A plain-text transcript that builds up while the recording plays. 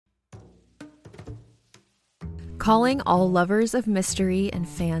calling all lovers of mystery and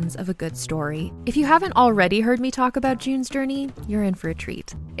fans of a good story. If you haven't already heard me talk about June's Journey, you're in for a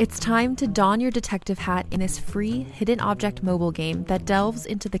treat. It's time to don your detective hat in this free hidden object mobile game that delves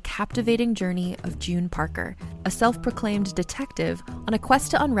into the captivating journey of June Parker, a self-proclaimed detective on a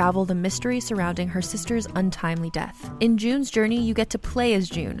quest to unravel the mystery surrounding her sister's untimely death. In June's Journey, you get to play as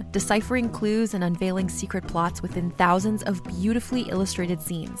June, deciphering clues and unveiling secret plots within thousands of beautifully illustrated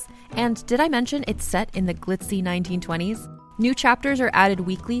scenes. And did I mention it's set in the glitzy 1920s? New chapters are added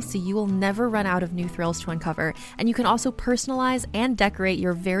weekly, so you will never run out of new thrills to uncover, and you can also personalize and decorate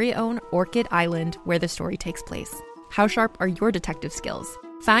your very own Orchid Island where the story takes place. How sharp are your detective skills?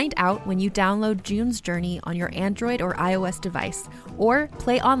 Find out when you download June's Journey on your Android or iOS device, or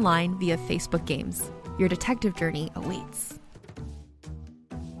play online via Facebook Games. Your detective journey awaits.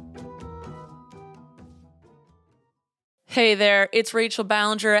 Hey there, it's Rachel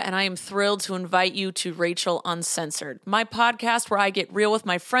Ballinger, and I am thrilled to invite you to Rachel Uncensored, my podcast where I get real with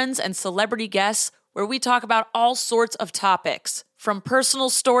my friends and celebrity guests, where we talk about all sorts of topics. From personal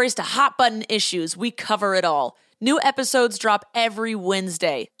stories to hot-button issues, we cover it all. New episodes drop every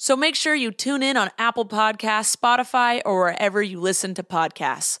Wednesday, so make sure you tune in on Apple Podcasts, Spotify, or wherever you listen to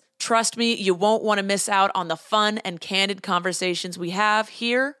podcasts. Trust me, you won't want to miss out on the fun and candid conversations we have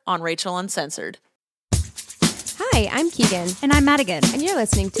here on Rachel Uncensored. Hi, I'm Keegan. And I'm Madigan. And you're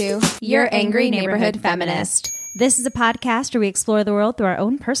listening to Your Angry Neighborhood Feminist. This is a podcast where we explore the world through our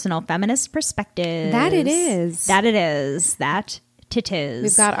own personal feminist perspectives. That it is. That it is. That it is.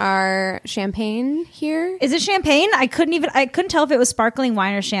 We've got our champagne here. Is it champagne? I couldn't tell if it was sparkling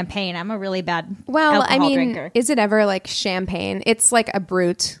wine or champagne. I'm a really bad alcohol drinker. Is it ever like champagne? It's like a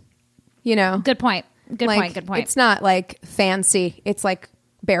brut, you know? Good point. Good point. It's not like fancy. It's like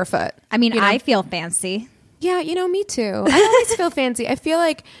barefoot. I mean, you know? I feel fancy. Yeah, me too. I always feel fancy. I feel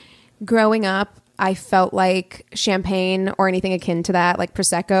like growing up, I felt like champagne or anything akin to that, like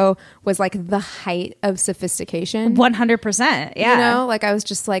Prosecco, was like the height of sophistication. 100%. Yeah. Like I was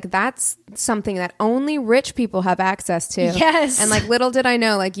just like, that's something that only rich people have access to. Yes. And like little did I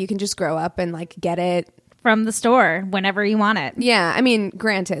know, like you can just grow up and like get it from the store whenever you want it. Yeah. I mean,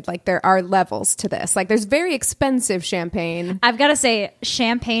 granted, like there are levels to this. Like there's very expensive champagne. I've got to say,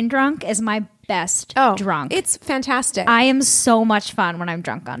 champagne drunk is my best drunk. It's fantastic. I am so much fun when I'm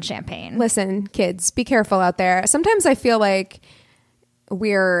drunk on champagne. Listen, kids, be careful out there. Sometimes I feel like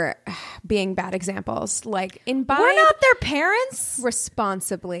we're being bad examples. Like imbibe. We're not their parents.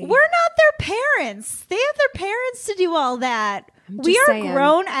 Responsibly. We're not their parents. They have their parents to do all that. We are saying.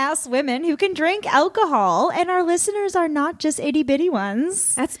 Grown ass women who can drink alcohol, and our listeners are not just itty bitty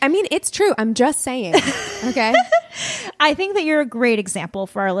ones. It's true. I'm just saying. Okay. I think that you're a great example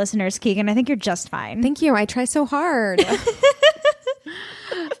for our listeners, Keegan. I think you're just fine. Thank you. I try so hard.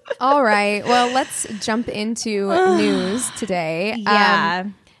 All right. Well, let's jump into news today. Yeah.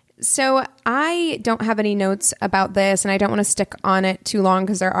 So I don't have any notes about this, and I don't want to stick on it too long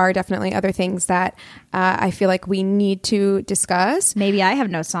because there are definitely other things that I feel like we need to discuss. Maybe I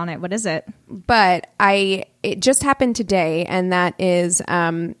have notes on it. What is it? But it just happened today, and that is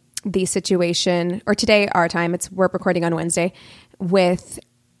the situation, or today our time. We're recording on Wednesday with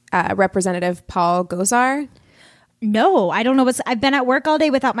Representative Paul Gosar. No, I don't know I've been at work all day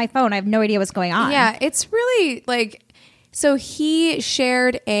without my phone. I have no idea what's going on. Yeah, it's really like. So he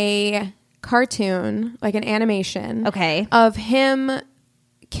shared a cartoon, like an animation, of him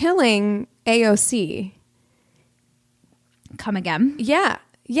killing AOC. Come again? Yeah.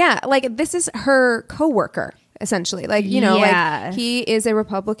 Like this is her coworker, essentially. Like, like he is a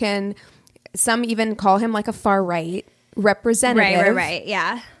Republican. Some even call him like a far right representative. Right.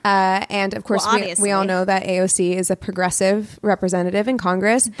 Yeah. And of course, we all know that AOC is a progressive representative in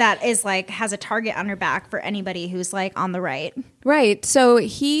Congress. That is like has a target on her back for anybody who's like on the right. Right. So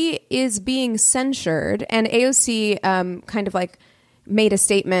he is being censured, and AOC kind of like made a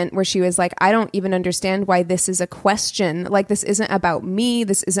statement where she was like, I don't even understand why this is a question. Like, this isn't about me.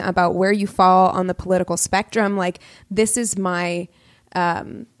 This isn't about where you fall on the political spectrum. Like, this is my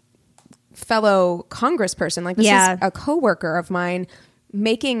fellow congressperson. Like, this is a coworker of mine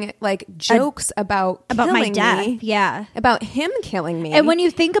making like jokes about my death. Me, about him killing me. And when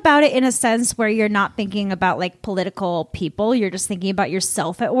you think about it in a sense where you're not thinking about like political people, you're just thinking about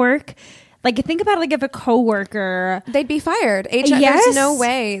yourself at work. Like, think about it, like if a coworker, they'd be fired. There's no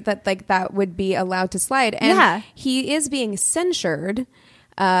way that like that would be allowed to slide. And he is being censured.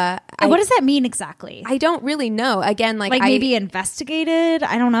 What does that mean exactly? I don't really know. Again, like maybe investigated.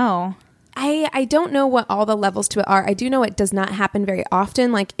 I don't know. I don't know what all the levels to it are. I do know it does not happen very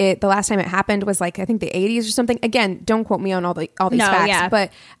often. Like the last time it happened was like I think the 80s or something. Again, don't quote me on all these facts,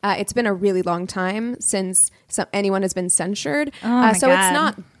 but it's been a really long time since anyone has been censured. So God. it's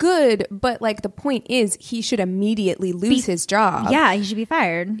not good, but like the point is he should immediately lose his job. Yeah, he should be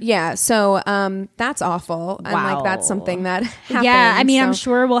fired. Yeah, so that's awful. And like that's something that happens. Yeah, I mean, I'm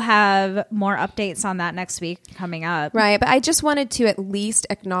sure we'll have more updates on that next week coming up. Right, but I just wanted to at least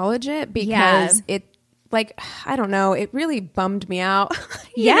acknowledge it because it, like, I don't know, it really bummed me out.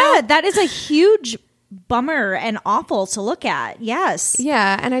 you know? That is a huge bummer and awful to look at. Yes.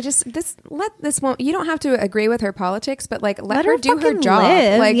 Yeah, and I just let this woman, you don't have to agree with her politics, but like let her do her fucking job.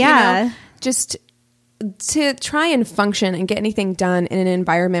 live. Like, yeah. you know, just to try and function and get anything done in an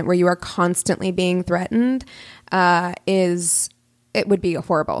environment where you are constantly being threatened it would be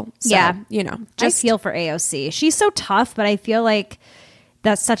horrible. So, you know, I feel for AOC. She's so tough, but I feel like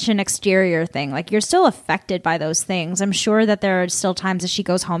that's such an exterior thing. Like, you're still affected by those things. I'm sure that there are still times that she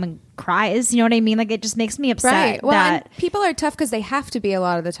goes home and cries. You know what I mean? Like, it just makes me upset. Right. Well, that and people are tough because they have to be a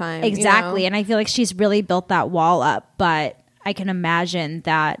lot of the time. Exactly. You know? And I feel like she's really built that wall up. But I can imagine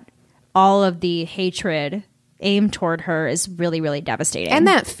that all of the hatred aimed toward her is really, really devastating. And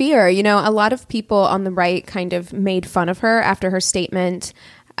that fear, you know, a lot of people on the right kind of made fun of her after her statement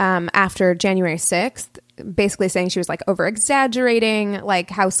after January 6th, basically saying she was like over exaggerating,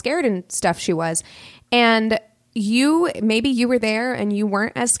 like how scared and stuff she was. And maybe you were there and you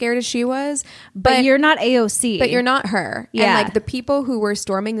weren't as scared as she was, but you're not AOC. But you're not her. Yeah. And like the people who were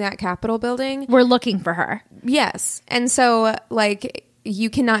storming that Capitol building, we're looking for her. Yes. And so like,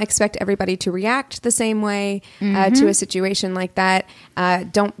 you cannot expect everybody to react the same way to a situation like that.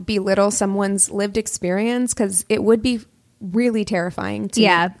 Don't belittle someone's lived experience because it would be really terrifying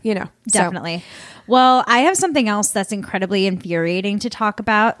to, you know. Definitely. So. Well, I have something else that's incredibly infuriating to talk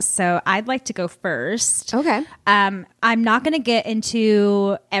about, so I'd like to go first. Okay. I'm not going to get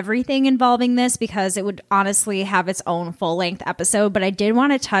into everything involving this because it would honestly have its own full-length episode, but I did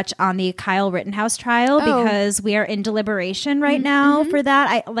want to touch on the Kyle Rittenhouse trial because we are in deliberation right now for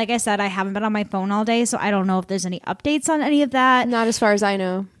that. Like I said, I haven't been on my phone all day, so I don't know if there's any updates on any of that. Not as far as I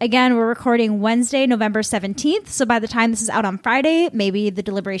know. Again, we're recording Wednesday, November 17th, so by the time this is out on Friday, maybe the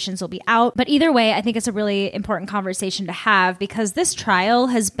deliberations will be out. But either way, I think it's a really important conversation to have because this trial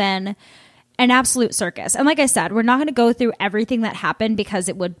has been an absolute circus. And like I said, we're not going to go through everything that happened because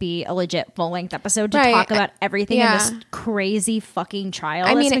it would be a legit full-length episode to talk about everything in this crazy fucking trial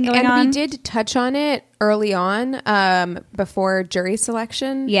that's been going on. We did touch on it early on before jury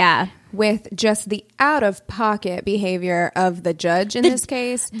selection. Yeah. With just the out-of-pocket behavior of the judge in this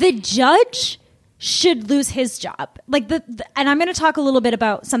case. The judge should lose his job. Like and I'm going to talk a little bit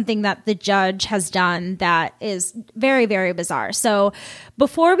about something that the judge has done that is very, very bizarre. So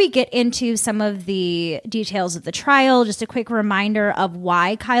before we get into some of the details of the trial, just a quick reminder of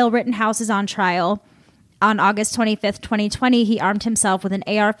why Kyle Rittenhouse is on trial. On August 25th, 2020, he armed himself with an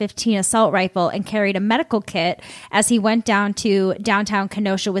AR-15 assault rifle and carried a medical kit as he went down to downtown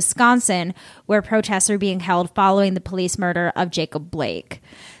Kenosha, Wisconsin, where protests were being held following the police murder of Jacob Blake.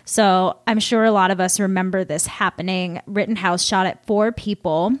 So I'm sure a lot of us remember this happening. Rittenhouse shot at 4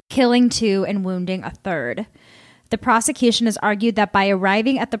 people, killing 2 and wounding a 3rd. The prosecution has argued that by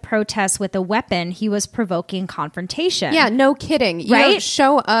arriving at the protest with a weapon, he was provoking confrontation. Yeah, no kidding. You don't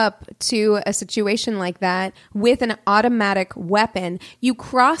show up to a situation like that with an automatic weapon. You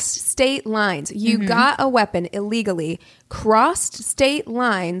crossed state lines. You got a weapon illegally, crossed state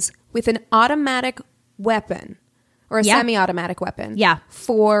lines with an automatic weapon. Or a semi-automatic weapon. Yeah.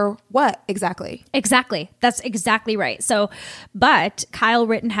 For what exactly? Exactly. That's exactly right. So, but Kyle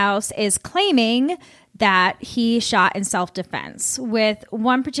Rittenhouse is claiming that he shot in self-defense with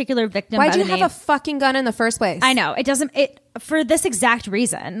one particular victim. Why'd you have a fucking gun in the first place? I know. For this exact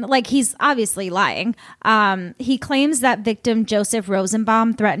reason. Like, he's obviously lying. He claims that victim Joseph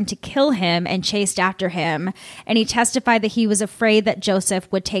Rosenbaum threatened to kill him and chased after him. And he testified that he was afraid that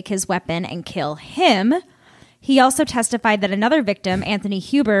Joseph would take his weapon and kill him. He also testified that another victim, Anthony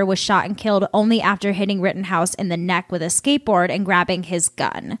Huber, was shot and killed only after hitting Rittenhouse in the neck with a skateboard and grabbing his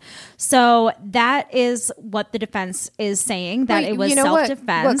gun. So that is what the defense is saying, that it was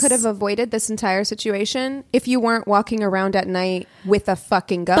self-defense. What could have avoided this entire situation if you weren't walking around at night with a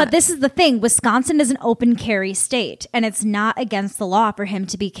fucking gun? But this is the thing. Wisconsin is an open carry state, and it's not against the law for him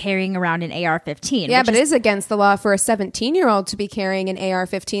to be carrying around an AR-15. Yeah, but it is against the law for a 17-year-old to be carrying an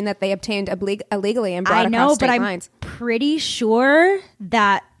AR-15 that they obtained illegally and brought across state lines. I'm pretty sure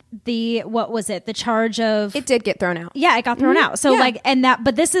that the charge of... It did get thrown out. Yeah, it got thrown out. So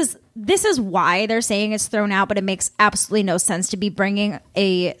but this is this is why they're saying it's thrown out, but it makes absolutely no sense to be bringing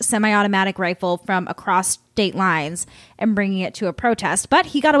a semi-automatic rifle from across state lines and bringing it to a protest. But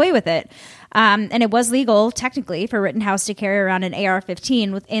he got away with it. And it was legal, technically, for Rittenhouse to carry around an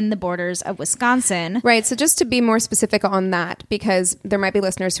AR-15 within the borders of Wisconsin. Right. So just to be more specific on that, because there might be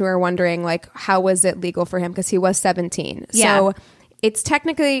listeners who are wondering, like, how was it legal for him? Because he was 17. Yeah. So it's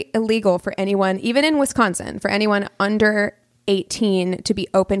technically illegal for anyone, even in Wisconsin, for anyone under 18 to be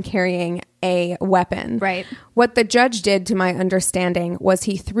open carrying a weapon. Right. What the judge did, to my understanding, was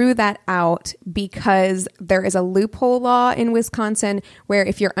he threw that out because there is a loophole law in Wisconsin where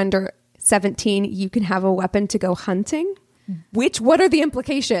if you're under 17, you can have a weapon to go hunting. What are the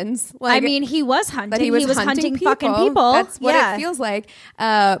implications? I mean, he was hunting. That he was hunting fucking people. That's what it feels like.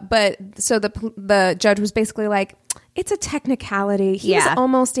 But so the judge was basically like, it's a technicality. He's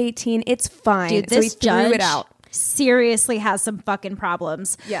almost 18. It's fine. Dude, so this he threw it out. Seriously has some fucking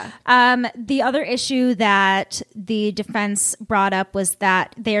problems. Yeah. The other issue that the defense brought up was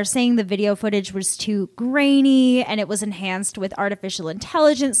that they're saying the video footage was too grainy and it was enhanced with artificial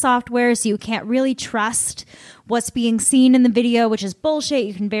intelligence software, so you can't really trust what's being seen in the video, which is bullshit.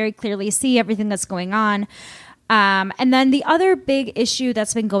 You can very clearly see everything that's going on. And then the other big issue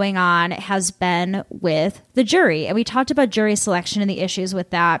that's been going on has been with the jury. And we talked about jury selection and the issues with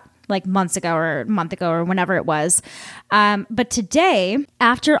that like months ago or a month ago or whenever it was. But today,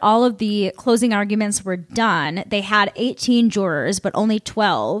 after all of the closing arguments were done, they had 18 jurors, but only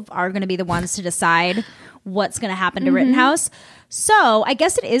 12 are going to be the ones to decide what's going to happen to Rittenhouse. So I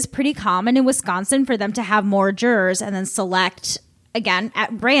guess it is pretty common in Wisconsin for them to have more jurors and then select, again, at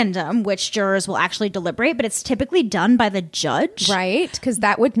random, which jurors will actually deliberate, but it's typically done by the judge. Right, because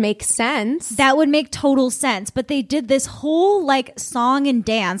that would make sense. That would make total sense. But they did this whole like song and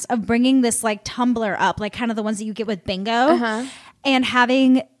dance of bringing this like tumbler up, like kind of the ones that you get with bingo, and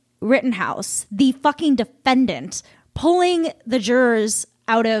having Rittenhouse, the fucking defendant, pulling the jurors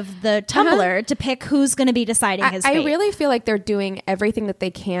out of the tumbler to pick who's going to be deciding his fate. I really feel like they're doing everything that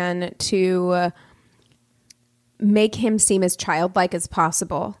they can to make him seem as childlike as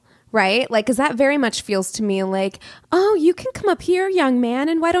possible, right? Like, because that very much feels to me like, oh, you can come up here, young man,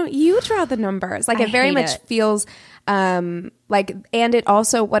 and why don't you draw the numbers? Like, it very much feels like, and it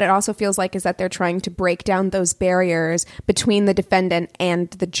also, what it also feels like is that they're trying to break down those barriers between the defendant and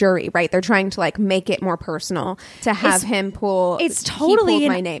the jury, right? They're trying to like make it more personal to have him pull. It's totally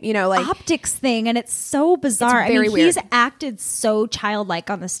my name, you know, like optics thing, and it's so bizarre. It's very weird. He's acted so childlike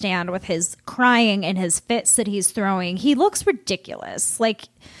on the stand with his crying and his fits that he's throwing. He looks ridiculous. Like,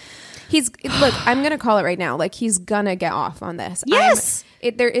 look, I'm gonna call it right now. Like, he's gonna get off on this. Yes,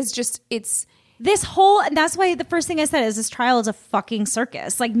 it's this whole, and that's why the first thing I said is this trial is a fucking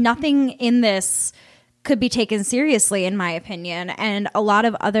circus. Like, nothing in this could be taken seriously, in my opinion. And a lot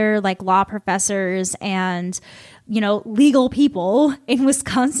of other like law professors and, you know, legal people in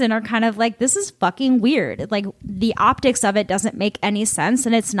Wisconsin are kind of like, this is fucking weird. Like, the optics of it doesn't make any sense,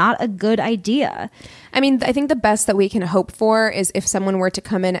 and it's not a good idea. I mean, I think the best that we can hope for is if someone were to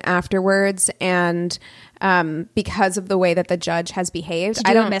come in afterwards and because of the way that the judge has behaved,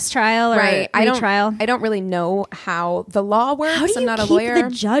 I don't mistrial or retrial. I don't really know how the law works. How do you I'm not keep a lawyer. the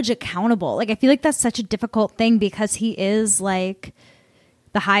judge accountable? Like, I feel like that's such a difficult thing because he is like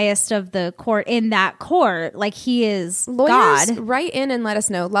the highest of the court in that court. Like, he is Lawyers, God. write in and let us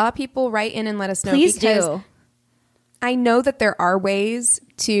know. Law people, write in and let us know. Please because do. I know that there are ways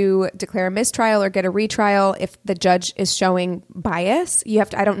to declare a mistrial or get a retrial if the judge is showing bias. You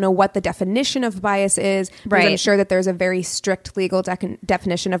have to, I don't know what the definition of bias is, because I'm sure that there's a very strict legal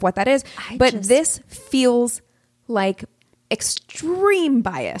definition of what that is. But this feels like extreme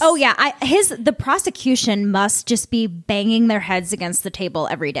bias. Oh yeah, the prosecution must just be banging their heads against the table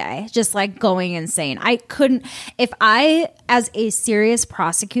every day, just like going insane. I couldn't, if I, as a serious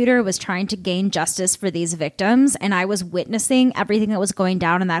prosecutor, was trying to gain justice for these victims and I was witnessing everything that was going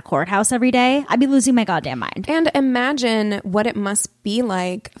down in that courthouse every day, I'd be losing my goddamn mind. And imagine what it must be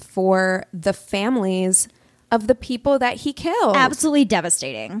like for the families of the people that he killed. Absolutely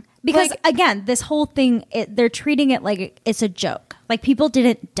devastating. Because like, again, this whole thing, they're treating it like it's a joke. Like, people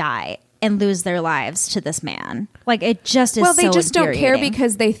didn't die and lose their lives to this man. Like, it just is. Well, they just don't care infuriating.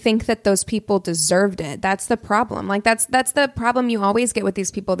 because they think that those people deserved it. That's the problem. Like, that's the problem you always get with these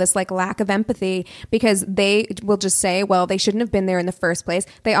people, this like lack of empathy, because they will just say, well, they shouldn't have been there in the first place.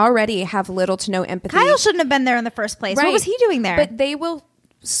 They already have little to no empathy. Kyle shouldn't have been there in the first place. Right. What was he doing there? But they will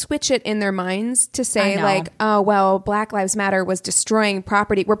switch it in their minds to say I know. like, oh, well, Black Lives Matter was destroying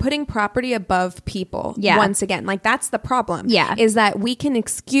property. We're putting property above people once again. Like that's the problem. Yeah. Is that we can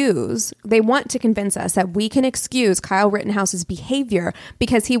excuse, they want to convince us that we can excuse Kyle Rittenhouse's behavior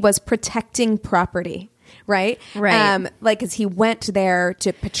because he was protecting property. Right. Like, cause he went there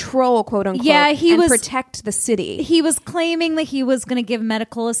to patrol, quote unquote, and protect the city. He was claiming that he was going to give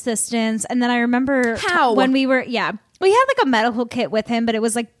medical assistance. And then I remember when we had like a medical kit with him, but it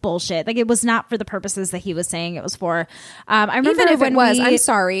was like bullshit. Like it was not for the purposes that he was saying it was for. I remember even if when it was, I'm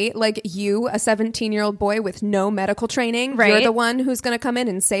sorry, like you, a 17-year-old boy with no medical training, right? You're the one who's going to come in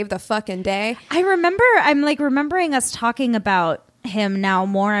and save the fucking day. I'm like remembering us talking about him now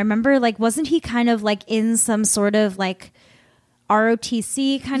more. I remember like, wasn't he kind of like in some sort of like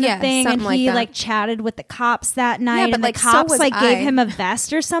ROTC kind of thing, and he like chatted with the cops that night, but and like the cops gave him a a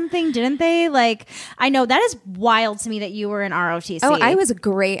vest or something, didn't they? Like, I know that is wild to me that you were in ROTC. Oh, I was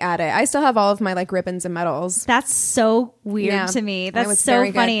great at it. I still have all of my like ribbons and medals. That's so weird to me. That's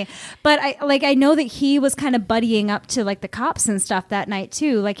so funny. But I know that he was kind of buddying up to like the cops and stuff that night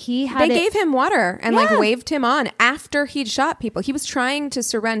too. Like they gave him water and like waved him on after he'd shot people. He was trying to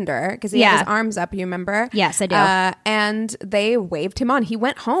surrender because he had his arms up. You remember? Yes, I do. And they waved him on. He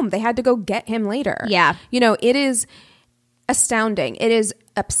went home. They had to go get him later. Yeah. You know, it is astounding. It is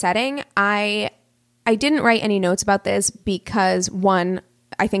upsetting. I didn't write any notes about this because one,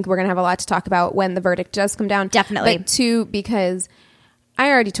 I think we're going to have a lot to talk about when the verdict does come down. Definitely. But two, because I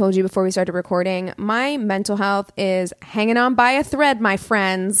already told you before we started recording, my mental health is hanging on by a thread, my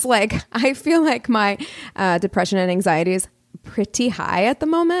friends. Like, I feel like my depression and anxiety is pretty high at the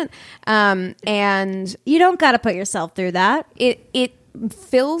moment. And you don't got to put yourself through that. It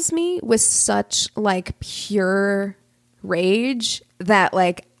fills me with such like pure rage that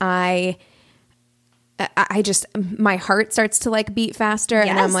like I just, my heart starts to like beat faster.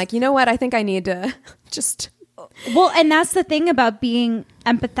 And I'm like, you know what? I think I need to just... Well, and that's the thing about being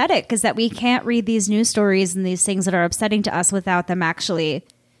empathetic, is that we can't read these news stories and these things that are upsetting to us without them actually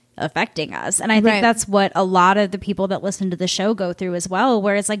affecting us. And I think that's what a lot of the people that listen to the show go through as well,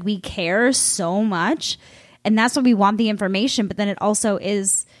 where it's like we care so much and that's why we want the information, but then it also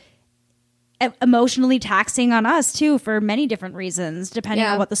is emotionally taxing on us too for many different reasons, depending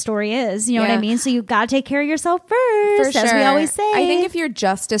on what the story is. You know what I mean? So you got to take care of yourself first, as we always say. I think if you're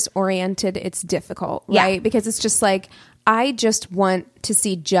justice oriented, it's difficult, right? Because it's just like, I just want to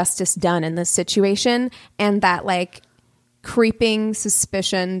see justice done in this situation, and that like creeping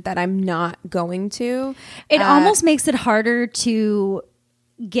suspicion that I'm not going to. It almost makes it harder to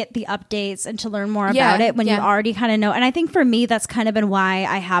get the updates and to learn more about it when you already kind of know. And I think for me, that's kind of been why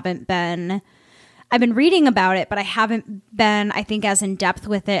I've been reading about it, but I haven't been, I think, as in depth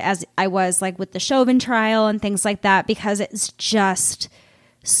with it as I was like with the Chauvin trial and things like that, because it's just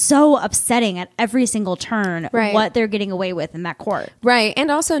so upsetting at every single turn what they're getting away with in that court. Right. And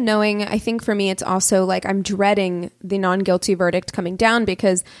also knowing, I think for me, it's also like I'm dreading the non-guilty verdict coming down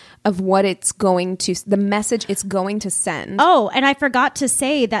because of what it's going to, the message it's going to send. Oh, and I forgot to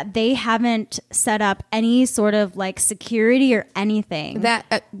say that they haven't set up any sort of like security or anything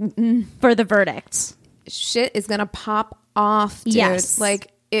that for the verdicts. Shit is going to pop off, dude. Yes.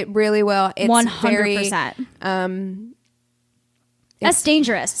 Like it really will. It's 100%. That's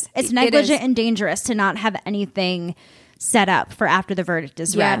dangerous. It's negligent and dangerous to not have anything set up for after the verdict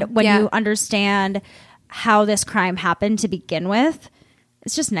is read. When you understand how this crime happened to begin with,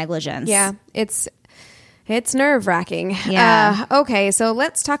 it's just negligence. Yeah, it's nerve-wracking. Yeah. Okay, so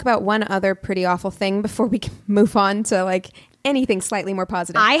let's talk about one other pretty awful thing before we can move on to like anything slightly more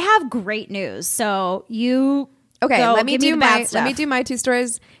positive. I have great news. So you... Okay, let me do my two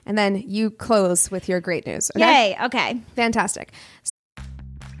stories, and then you close with your great news. Okay? Yay, okay. Fantastic.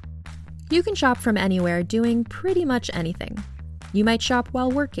 You can shop from anywhere doing pretty much anything. You might shop while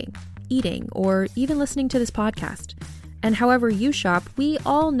working, eating, or even listening to this podcast. And however you shop, we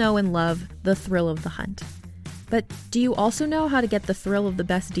all know and love the thrill of the hunt. But do you also know how to get the thrill of the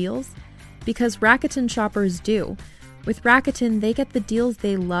best deals? Because Rakuten shoppers do. With Rakuten, they get the deals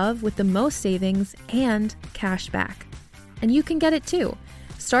they love with the most savings and cash back. And you can get it too.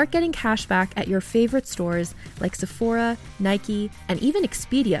 Start getting cash back at your favorite stores like Sephora, Nike, and even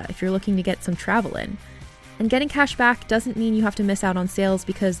Expedia if you're looking to get some travel in. And getting cash back doesn't mean you have to miss out on sales,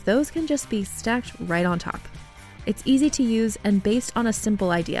 because those can just be stacked right on top. It's easy to use and based on a simple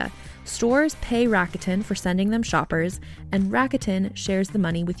idea. Stores pay Rakuten for sending them shoppers, and Rakuten shares the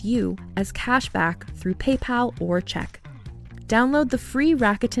money with you as cash back through PayPal or check. Download the free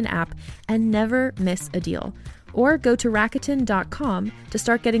Rakuten app and never miss a deal. Or go to Rakuten.com to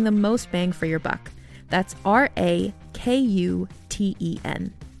start getting the most bang for your buck. That's RAKUTEN.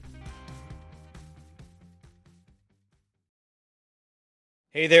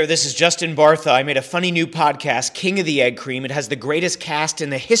 Hey there, this is Justin Bartha. I made a funny new podcast, King of the Egg Cream. It has the greatest cast in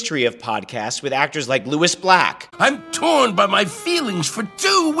the history of podcasts with actors like Louis Black. I'm torn by my feelings for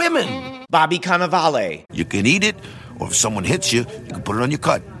two women. Bobby Cannavale. You can eat it, or if someone hits you, you can put it on your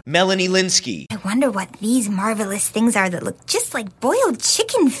cut. Melanie Linsky. I wonder what these marvelous things are that look just like boiled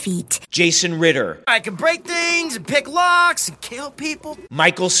chicken feet. Jason Ritter. I can break things and pick locks and kill people.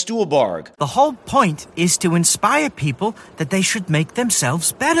 Michael Stuhlbarg. The whole point is to inspire people that they should make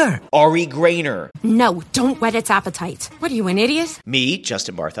themselves better. Ari Grainer. No, don't whet its appetite. What are you, an idiot? Me,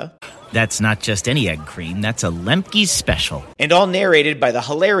 Justin Bartha. That's not just any egg cream, that's a Lemke's special. And all narrated by the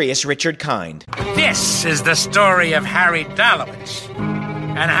hilarious Richard Kind. This is the story of Harry Dalowitz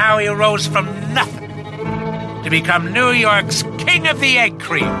and how he rose from nothing to become New York's King of the Egg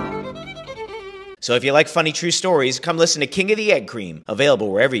Cream. So if you like funny true stories, come listen to King of the Egg Cream,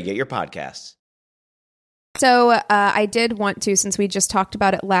 available wherever you get your podcasts. So I did want to, since we just talked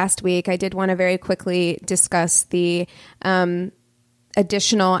about it last week, I did want to very quickly discuss the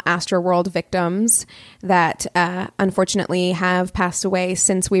additional Astroworld victims that unfortunately have passed away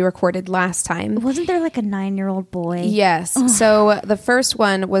since we recorded last time. Wasn't there like a 9-year-old boy? Yes. Ugh. So the first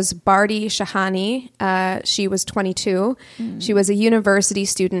one was Bardi Shahani. She was 22. She was a university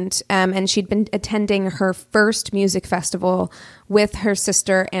student, and she'd been attending her first music festival with her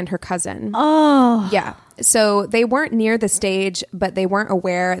sister and her cousin. Oh. Yeah. So they weren't near the stage, but they weren't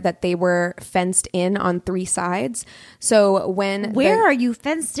aware that they were fenced in on 3 sides. So where are you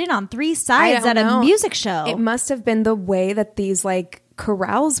fenced in on 3 sides at a music show? It must have been the way that these like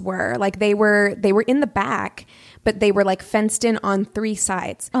corrals were. Like they were in the back, but they were like fenced in on 3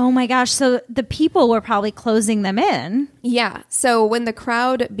 sides. Oh my gosh. So the people were probably closing them in. Yeah. So when the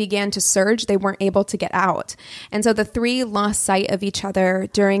crowd began to surge, they weren't able to get out. And so the 3 lost sight of each other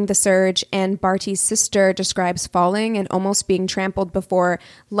during the surge, and Barty's sister describes falling and almost being trampled before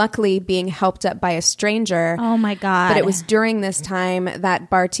luckily being helped up by a stranger. Oh my God. But it was during this time that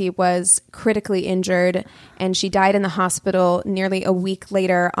Barty was critically injured, and she died in the hospital nearly a week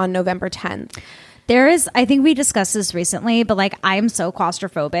later on November 10th. I think we discussed this recently, but like I'm so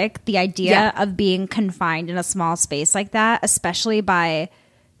claustrophobic. The idea of being confined in a small space like that, especially by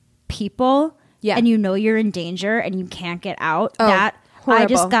people, and you know you're in danger and you can't get out. Horrible. I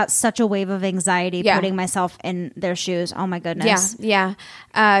just got such a wave of anxiety putting myself in their shoes. Oh my goodness. Yeah.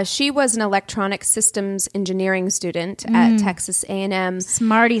 She was an electronic systems engineering student at Texas A&M.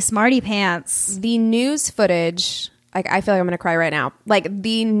 Smarty pants. The news footage... Like, I feel like I'm going to cry right now. Like,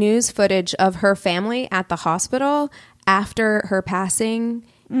 the news footage of her family at the hospital after her passing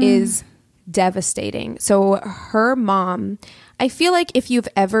is devastating. So her mom, I feel like if you've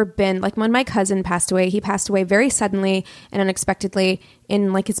ever been, like when my cousin passed away, he passed away very suddenly and unexpectedly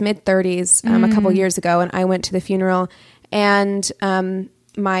in like his mid-30s a couple years ago. And I went to the funeral, and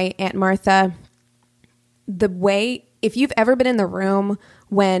my Aunt Martha, if you've ever been in the room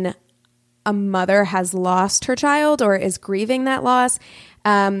when a mother has lost her child or is grieving that loss,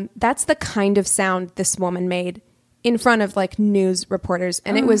 that's the kind of sound this woman made in front of like news reporters,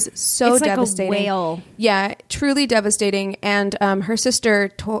 and it was so it's devastating. Like a wail. Yeah, truly devastating. And her sister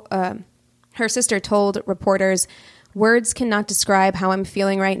told reporters, "Words cannot describe how I'm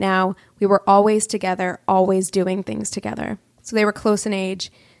feeling right now. We were always together, always doing things together." So they were close in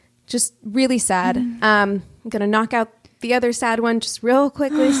age. Just really sad. I'm gonna knock out the other sad one just real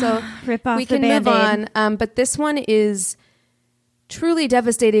quickly so Rip off we can move on. But this one is truly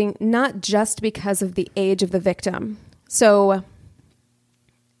devastating, not just because of the age of the victim. So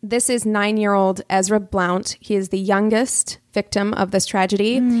this is 9-year-old Ezra Blount. He is the youngest victim of this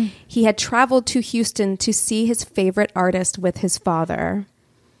tragedy. He had traveled to Houston to see his favorite artist with his father.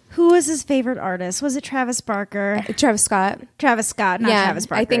 Who was his favorite artist? Was it Travis Barker? Travis Scott. Travis Scott, not Travis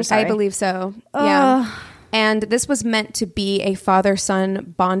Barker. I believe so. Yeah. And this was meant to be a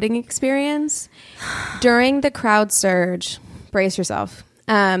father-son bonding experience. During the crowd surge, brace yourself.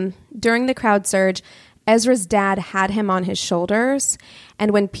 During the crowd surge, Ezra's dad had him on his shoulders,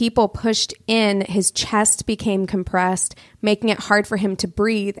 and when people pushed in, his chest became compressed, making it hard for him to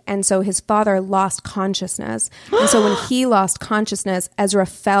breathe, and so his father lost consciousness. And so when he lost consciousness, Ezra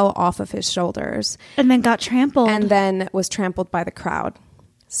fell off of his shoulders. And then got trampled. And then was trampled by the crowd.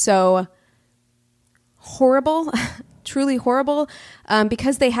 So... horrible. truly horrible.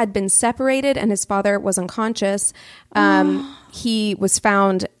 Because they had been separated and his father was unconscious, he was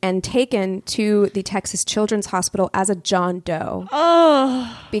found and taken to the Texas Children's Hospital as a John Doe.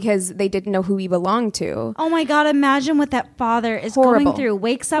 Because they didn't know who he belonged to. Oh my God, imagine what that father is Horrible. going through.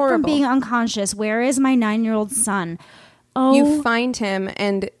 Wakes up from being unconscious. Where is my 9-year-old son? Oh, You find him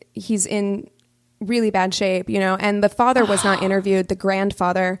and he's in really bad shape, and the father was not interviewed, the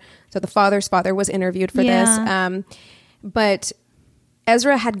grandfather. So the father's father was interviewed for this. But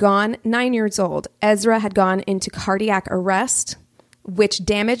Ezra had gone 9 years old. Ezra had gone into cardiac arrest, which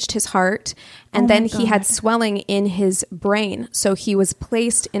damaged his heart. And then he had swelling in his brain. So he was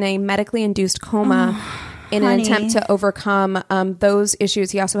placed in a medically induced coma in an attempt to overcome those issues.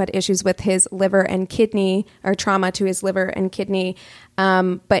 He also had issues with his liver and kidney, or trauma to his liver and kidney.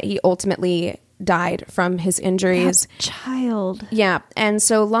 But he ultimately died from his injuries. That child. Yeah. And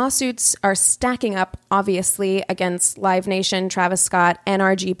so lawsuits are stacking up, obviously, against Live Nation, Travis Scott,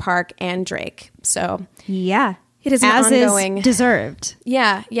 NRG Park, and Drake. So yeah, it is an as ongoing. Is deserved.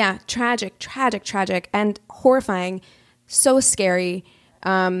 Yeah. Tragic, and horrifying. So scary.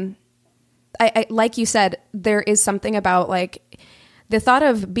 I like you said, there is something about like the thought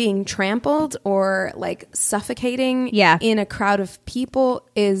of being trampled or like suffocating in a crowd of people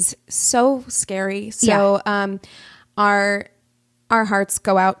is so scary. So our hearts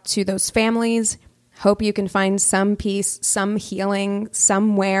go out to those families. Hope you can find some peace, some healing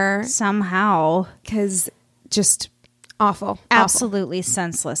somewhere. Somehow. Because just awful. Absolutely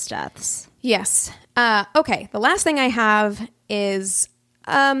senseless deaths. Yes. Okay. The last thing I have is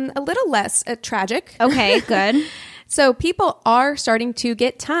a little less tragic. Okay, good. So people are starting to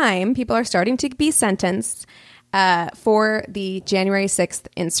get time. People are starting to be sentenced for the January 6th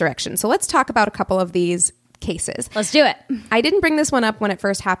insurrection. So let's talk about a couple of these cases. Let's do it. I didn't bring this one up when it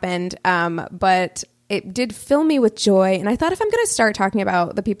first happened, but it did fill me with joy. And I thought if I'm going to start talking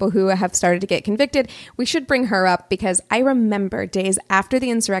about the people who have started to get convicted, we should bring her up because I remember days after the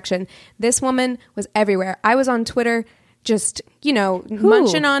insurrection, this woman was everywhere. I was on Twitter just,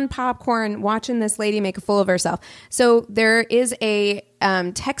 munching on popcorn, watching this lady make a fool of herself. So there is a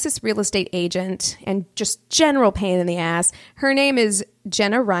Texas real estate agent and just general pain in the ass. Her name is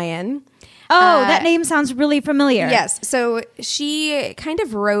Jenna Ryan. Oh, that name sounds really familiar. Yes. So she kind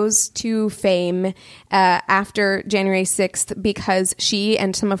of rose to fame after January 6th because she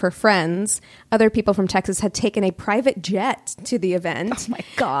and some of her friends, other people from Texas, had taken a private jet to the event. Oh, my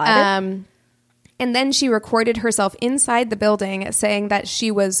God. And then she recorded herself inside the building saying that she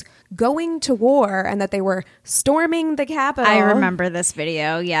was going to war and that they were storming the Capitol. I remember this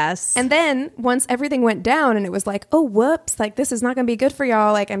video, yes. And then once everything went down and it was like, oh, whoops, like this is not going to be good for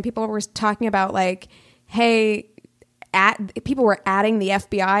y'all. Like, and people were talking about like, hey, people were adding the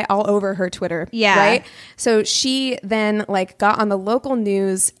FBI all over her Twitter. Yeah. Right. So she then like got on the local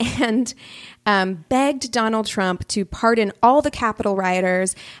news and begged Donald Trump to pardon all the Capitol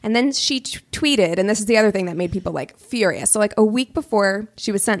rioters. And then she tweeted, and this is the other thing that made people like furious. So like a week before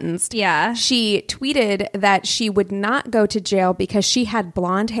she was sentenced, she tweeted that she would not go to jail because she had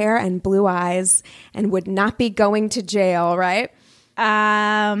blonde hair and blue eyes and would not be going to jail. Right.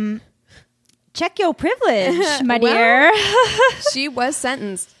 Check your privilege, my dear. She was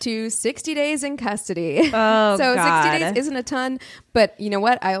sentenced to 60 days in custody. Oh, so God. 60 days isn't a ton, but you know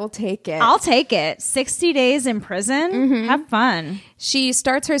what? I will take it. I'll take it. 60 days in prison. Mm-hmm. Have fun. She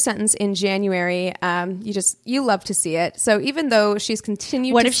starts her sentence in January. You love to see it. So even though she's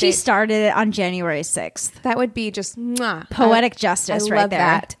continued What to if she started it on January 6th? That would be just mwah. Poetic justice I right love there.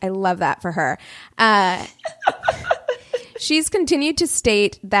 That. I love that for her. She's continued to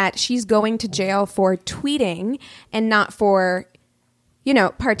state that she's going to jail for tweeting and not for,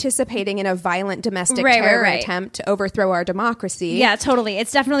 participating in a violent domestic terror attempt to overthrow our democracy. Yeah, totally.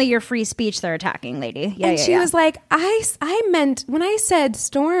 It's definitely your free speech they're attacking, lady. Yeah, and she was like, I meant, when I said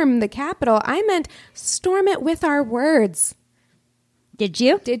storm the Capitol, I meant storm it with our words. Did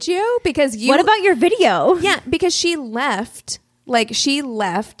you? Because What about your video? Yeah, because she left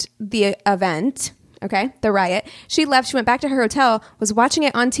the event. Okay, the riot. She left. She went back to her hotel, was watching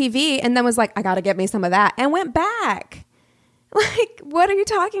it on TV, and then was like, I got to get me some of that, and went back. Like, what are you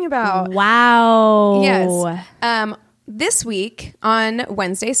talking about? Wow. Yes. This week on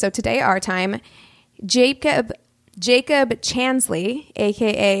Wednesday, so today our time, Jacob Chansley,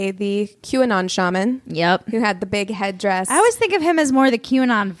 a.k.a. the QAnon shaman. Yep. Who had the big headdress. I always think of him as more the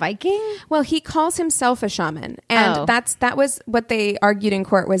QAnon Viking. Well, he calls himself a shaman. And that was what they argued in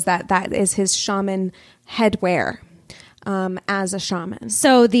court, was that is his shaman headwear as a shaman.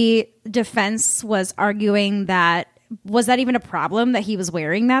 So the defense was arguing that, was that even a problem that he was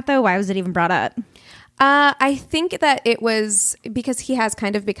wearing that though? Why was it even brought up? I think that it was because he has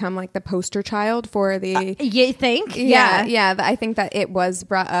kind of become like the poster child for the... You think? Yeah. I think that it was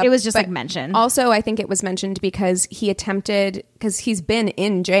brought up. It was just But like mentioned. Also, I think it was mentioned because he attempted... Because he's been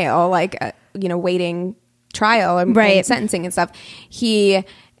in jail, like, waiting trial and sentencing and stuff. He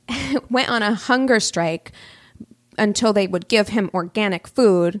went on a hunger strike until they would give him organic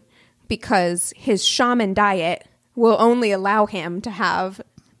food because his shaman diet will only allow him to have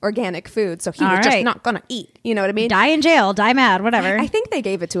organic food, so he was just not gonna eat. You know what I mean? Die in jail, die mad, whatever. I think they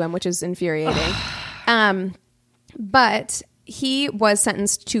gave it to him, which is infuriating. But he was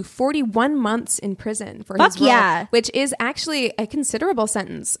sentenced to 41 months in prison for his role, which is actually a considerable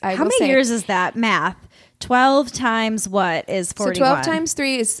sentence. How many years is that? Math. 12 times what is 41? So 12 times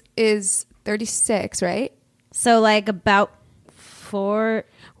 3 is 36, right? So like about 4...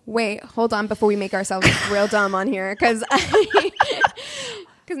 Wait, hold on before we make ourselves real dumb on here, because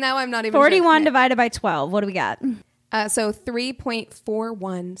now I'm not even 41 sure. divided by 12. What do we got? So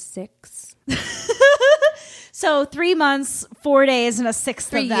 3.416. So 3 months, 4 days, and a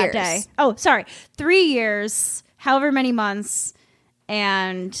sixth 3 of that years. day. Oh, sorry. 3 years, however many months,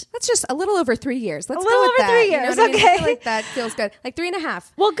 and... That's just a little over 3 years. Let's a little go with over that. 3 years, You know what I mean? okay. I feel like that feels good. Like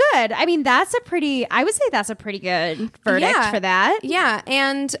 3.5. Well, good. I mean, I would say that's a pretty good verdict for that. Yeah,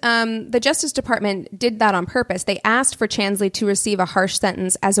 and the Justice Department did that on purpose. They asked for Chansley to receive a harsh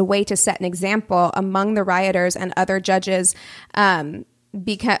sentence as a way to set an example among the rioters and other judges, among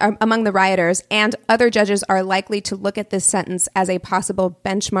the rioters, and other judges are likely to look at this sentence as a possible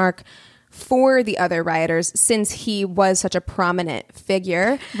benchmark for the other rioters, since he was such a prominent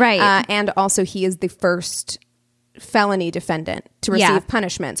figure. Right. And also he is the first felony defendant to receive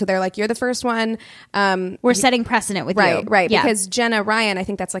punishment. So they're like, you're the first one. We're setting precedent with you. Right. Yeah. Because Jenna Ryan, I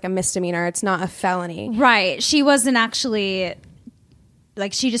think that's like a misdemeanor. It's not a felony. Right. She wasn't actually...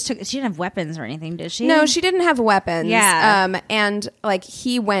 Like she didn't have weapons or anything, did she? No, she didn't have weapons. Yeah. And like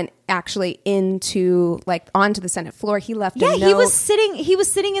he went actually onto the Senate floor. He left. Yeah, he was sitting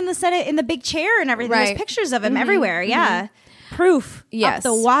in the Senate in the big chair and everything. Right. There's pictures of him everywhere. Yeah. Proof. Yes.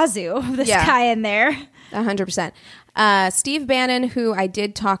 Up the wazoo of this guy in there. 100%. Steve Bannon, who I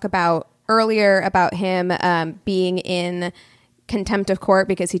did talk about earlier about him being in contempt of court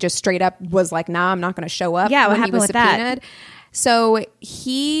because he just straight up was like, nah, I'm not going to show up. Yeah, what when happened he was with that? subpoenaed. So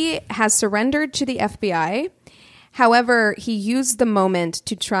he has surrendered to the FBI. However, he used the moment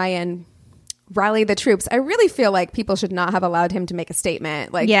to try and rally the troops. I really feel like people should not have allowed him to make a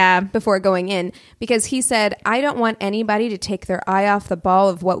statement before going in, because he said, I don't want anybody to take their eye off the ball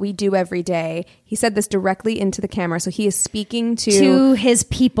of what we do every day. He said this directly into the camera. So he is speaking to his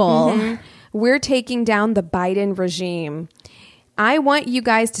people. Mm-hmm. We're taking down the Biden regime. I want you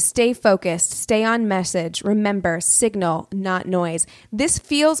guys to stay focused, stay on message. Remember, signal, not noise. This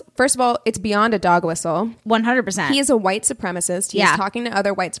feels, first of all, it's beyond a dog whistle. 100%. He is a white supremacist. He's talking to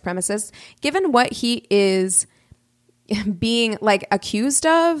other white supremacists. Given what he is being like accused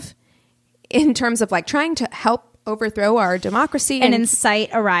of in terms of like trying to help overthrow our democracy and incite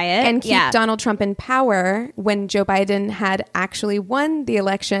a riot and keep Donald Trump in power when Joe Biden had actually won the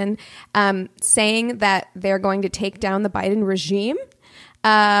election, saying that they're going to take down the Biden regime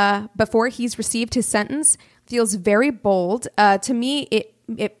before he's received his sentence feels very bold. To me,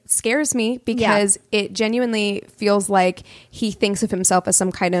 it scares me because it genuinely feels like he thinks of himself as some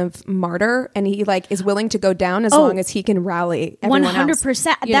kind of martyr, and he like is willing to go down as long as he can rally everyone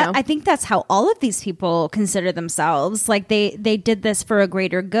 100%. else. I think that's how all of these people consider themselves. Like they did this for a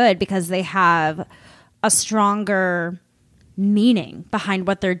greater good because they have a stronger meaning behind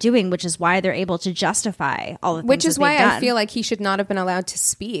what they're doing, which is why they're able to justify all the things which is that why they've I done. feel like he should not have been allowed to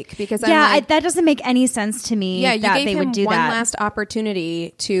speak, because that doesn't make any sense to me. Yeah, you that gave they him would do one that. last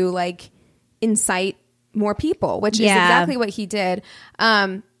opportunity to like incite more people, which is exactly what he did.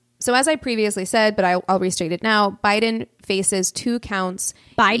 So as I previously said, but I'll restate it now, Biden faces 2 counts.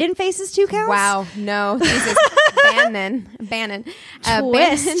 Biden faces 2 counts? Wow, no, this is Bannon.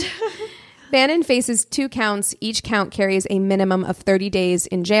 Twist. Bannon faces 2 counts. Each count carries a minimum of 30 days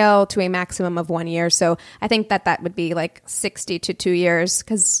in jail to a maximum of 1 year. So I think that would be like 60 to 2 years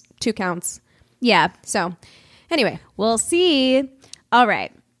because 2 counts. Yeah. So anyway, we'll see. All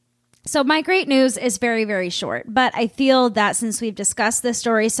right. So my great news is very, very short, but I feel that since we've discussed this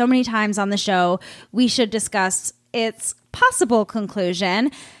story so many times on the show, we should discuss its possible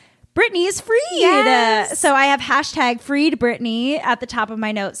conclusion. Britney is freed. Yes. So I have hashtag freed Britney at the top of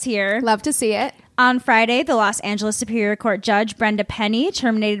my notes here. Love to see it. On Friday, the Los Angeles Superior Court Judge Brenda Penny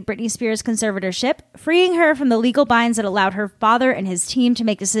terminated Britney Spears' conservatorship, freeing her from the legal binds that allowed her father and his team to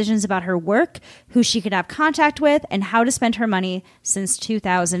make decisions about her work, who she could have contact with, and how to spend her money since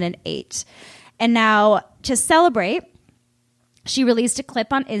 2008. And now to celebrate, she released a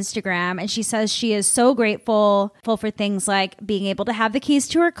clip on Instagram, and she says she is so grateful for things like being able to have the keys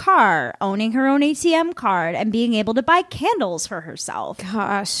to her car, owning her own ATM card, and being able to buy candles for herself.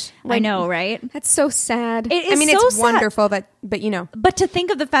 Gosh. I know, right? That's so sad. It is it's sad. wonderful that, but you know. But to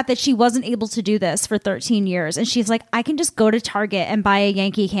think of the fact that she wasn't able to do this for 13 years, and she's like, I can just go to Target and buy a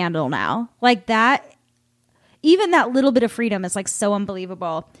Yankee candle now. Like that, even that little bit of freedom is like so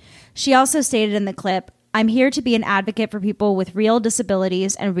unbelievable. She also stated in the clip, I'm here to be an advocate for people with real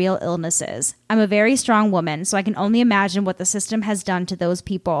disabilities and real illnesses. I'm a very strong woman, so I can only imagine what the system has done to those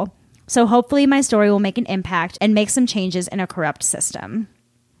people. So hopefully my story will make an impact and make some changes in a corrupt system.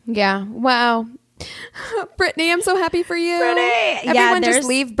 Yeah. Wow. Brittany, I'm so happy for you. Brittany! Everyone just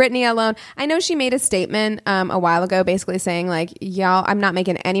leave Brittany alone. I know she made a statement a while ago basically saying like, y'all, I'm not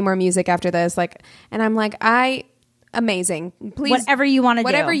making any more music after this. Like, and I'm like, amazing. Please, whatever you want to do.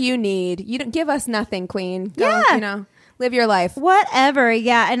 Whatever you need. You don't give us nothing, queen. Go, Yeah. Live your life. Whatever.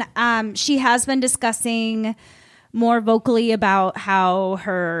 Yeah. And she has been discussing more vocally about how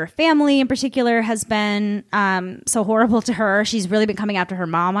her family in particular has been so horrible to her. She's really been coming after her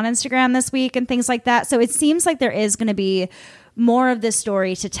mom on Instagram this week and things like that. So it seems like there is going to be more of this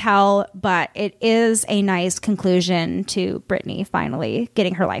story to tell, but it is a nice conclusion to Brittany finally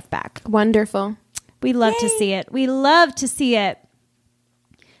getting her life back. Wonderful. We love to see it. We love to see it.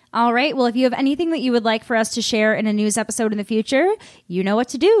 All right. Well, if you have anything that you would like for us to share in a news episode in the future, you know what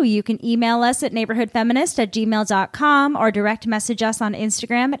to do. You can email us at neighborhoodfeminist@gmail.com or direct message us on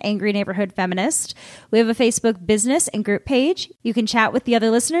Instagram at Angry Neighborhood Feminist. We have a Facebook business and group page. You can chat with the other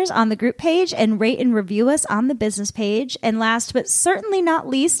listeners on the group page and rate and review us on the business page. And last but certainly not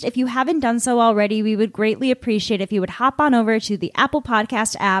least, if you haven't done so already, we would greatly appreciate if you would hop on over to the Apple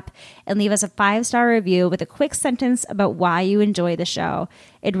Podcast app and leave us a 5-star review with a quick sentence about why you enjoy the show.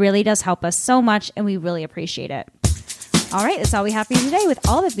 It really does help us so much, and we really appreciate it. All right, that's all we have for you today. With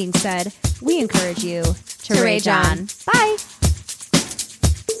all that being said, we encourage you to rage on. Bye.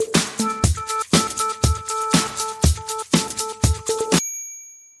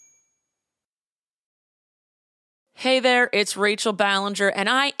 Hey there, it's Rachel Ballinger, and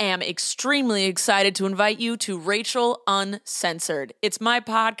I am extremely excited to invite you to Rachel Uncensored. It's my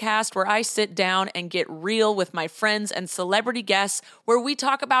podcast where I sit down and get real with my friends and celebrity guests, where we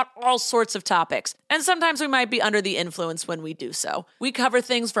talk about all sorts of topics. And sometimes we might be under the influence when we do so. We cover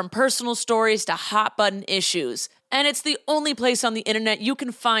things from personal stories to hot button issues. And it's the only place on the internet you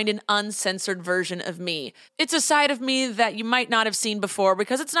can find an uncensored version of me. It's a side of me that you might not have seen before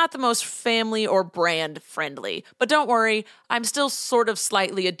because it's not the most family or brand friendly. But don't worry, I'm still sort of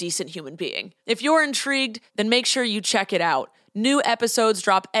slightly a decent human being. If you're intrigued, then make sure you check it out. New episodes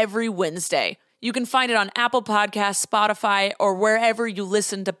drop every Wednesday. You can find it on Apple Podcasts, Spotify, or wherever you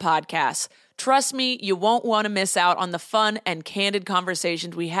listen to podcasts. Trust me, you won't want to miss out on the fun and candid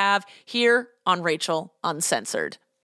conversations we have here on Rachel Uncensored.